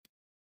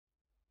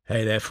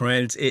Hey there,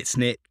 friends. It's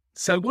Nick.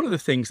 So one of the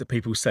things that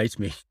people say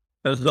to me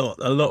a lot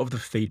of the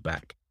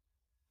feedback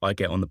I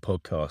get on the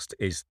podcast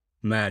is,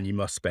 man, you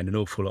must spend an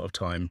awful lot of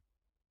time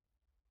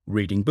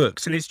reading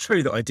books. And it's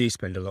true that I do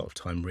spend a lot of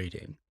time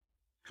reading,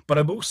 but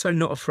I'm also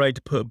not afraid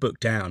to put a book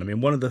down. I mean,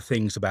 one of the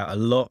things about a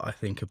lot, I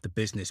think, of the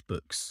business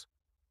books,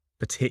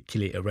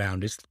 particularly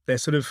around, is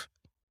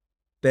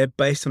they're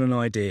based on an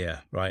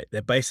idea, right?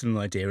 They're based on an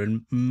idea,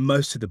 and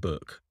most of the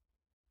book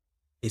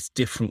it's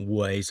different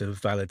ways of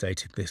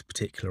validating this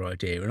particular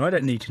idea. And I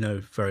don't need to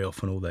know very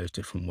often all those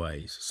different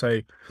ways.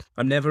 So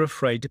I'm never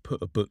afraid to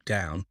put a book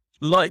down.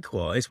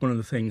 Likewise, one of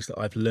the things that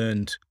I've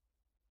learned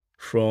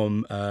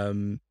from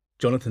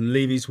Jonathan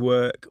Levy's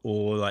work,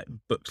 or like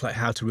books like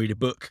How to Read a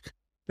Book,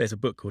 there's a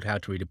book called How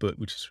to Read a Book,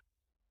 which is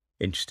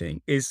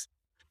interesting, is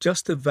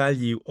just the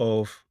value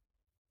of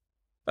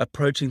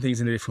approaching things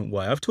in a different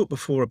way. I've talked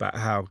before about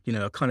how,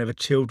 a kind of a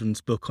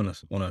children's book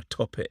on a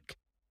topic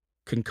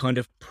can kind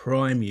of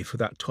prime you for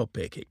that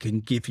topic. It can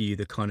give you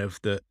the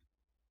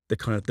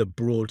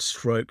broad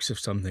strokes of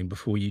something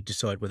before you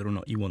decide whether or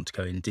not you want to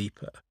go in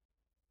deeper.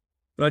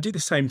 But I do the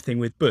same thing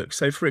with books.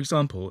 So, for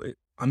example,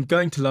 I'm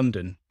going to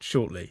London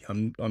shortly.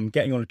 I'm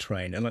getting on a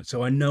train, and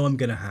so I know I'm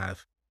going to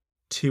have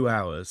 2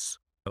 hours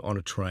on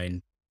a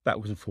train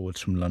backwards and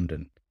forwards from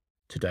London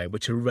today,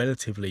 which are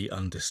relatively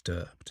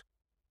undisturbed.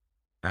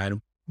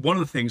 And one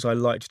of the things I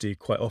like to do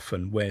quite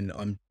often when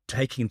I'm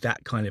taking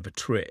that kind of a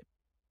trip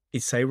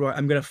is say, right,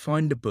 I'm going to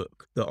find a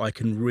book that I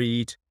can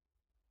read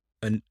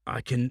and I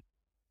can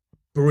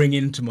bring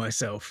into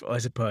myself, I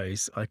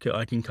suppose. I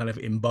can kind of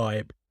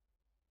imbibe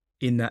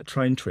in that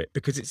train trip,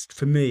 because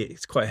for me,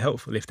 it's quite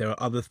helpful if there are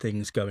other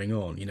things going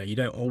on. You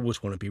don't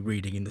always want to be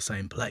reading in the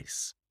same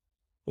place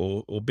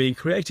or being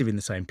creative in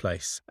the same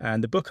place.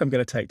 And the book I'm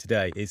going to take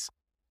today is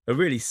a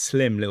really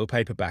slim little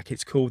paperback.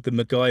 It's called The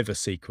MacGyver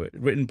Secret,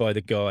 written by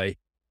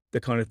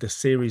the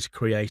series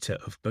creator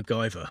of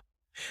MacGyver.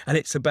 And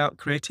it's about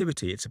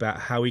creativity. It's about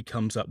how he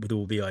comes up with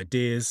all the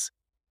ideas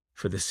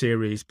for the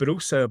series, but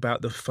also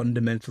about the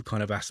fundamental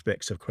kind of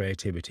aspects of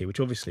creativity, which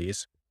obviously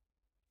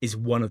is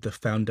one of the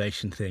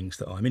foundation things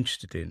that I'm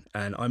interested in.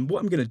 And what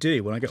I'm going to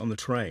do when I get on the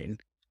train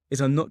is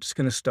I'm not just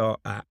going to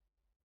start at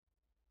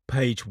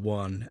page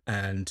 1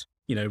 and,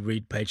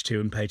 read page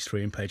 2 and page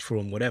 3 and page 4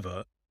 and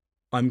whatever.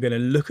 I'm going to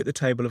look at the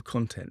table of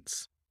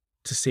contents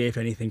to see if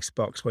anything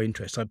sparks my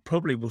interest. I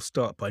probably will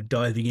start by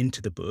diving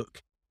into the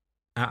book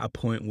at a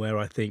point where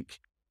I think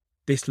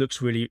this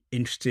looks really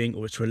interesting,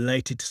 or it's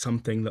related to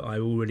something that I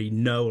already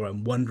know or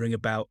I'm wondering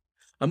about.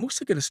 I'm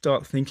also going to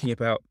start thinking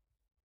about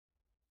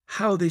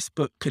how this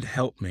book could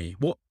help me.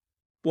 What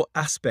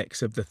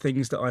aspects of the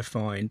things that I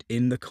find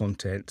in the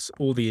contents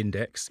or the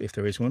index, if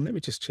there is one. Let me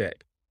just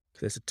check.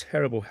 There's a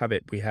terrible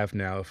habit we have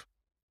now of,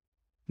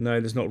 no,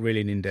 there's not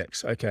really an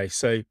index. Okay,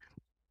 so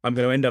I'm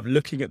going to end up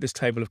looking at this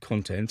table of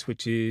contents,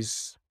 which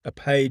is a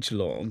page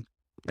long,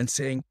 and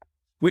seeing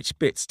which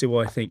bits do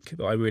I think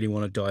that I really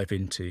want to dive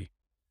into.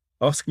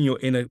 Asking your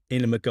inner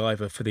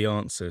MacGyver for the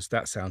answers,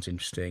 that sounds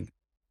interesting.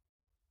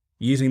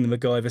 Using the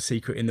MacGyver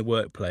secret in the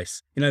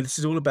workplace. This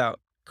is all about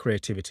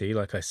creativity,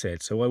 like I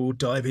said. So I will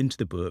dive into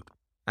the book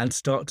and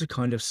start to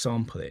kind of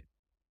sample it.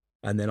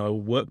 And then I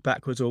will work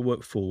backwards or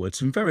work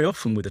forwards. And very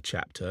often with a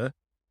chapter,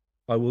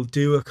 I will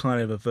do a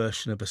kind of a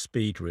version of a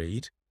speed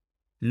read,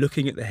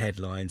 looking at the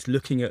headlines,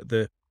 looking at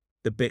the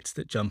bits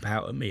that jump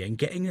out at me and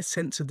getting a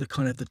sense of the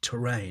kind of the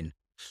terrain.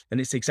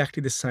 And it's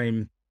exactly the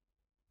same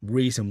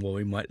reason why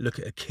we might look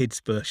at a kid's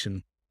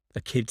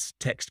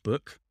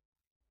textbook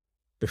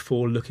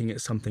before looking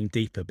at something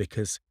deeper,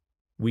 because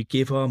we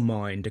give our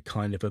mind a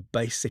kind of a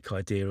basic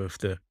idea of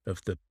the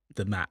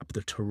map,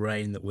 the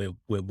terrain that we're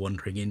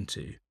wandering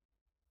into.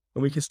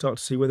 And we can start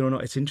to see whether or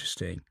not it's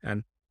interesting.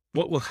 And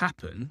what will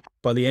happen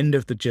by the end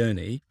of the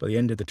journey, by the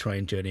end of the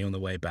train journey on the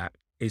way back,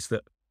 is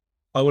that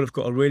I will have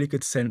got a really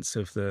good sense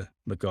of the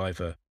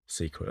MacGyver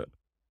secret.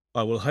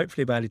 I will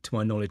hopefully have added to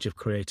my knowledge of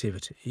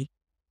creativity,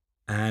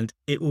 and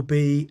it will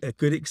be a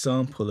good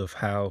example of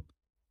how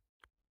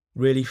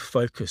really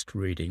focused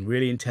reading,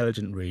 really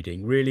intelligent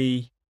reading,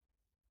 really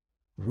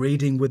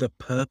reading with a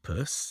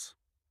purpose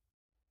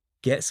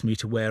gets me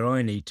to where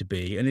I need to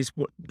be, and is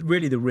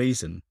really the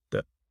reason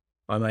that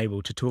I'm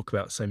able to talk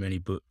about so many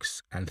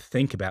books and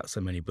think about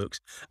so many books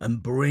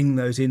and bring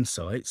those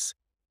insights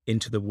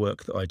into the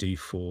work that I do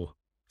for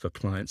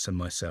clients and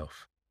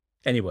myself.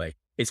 Anyway,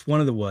 it's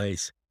one of the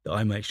ways that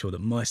I make sure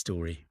that my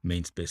story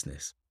means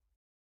business.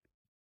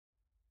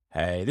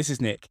 Hey, this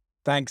is Nick.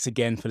 Thanks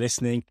again for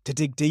listening. To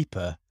dig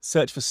deeper,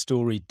 search for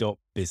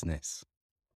story.business.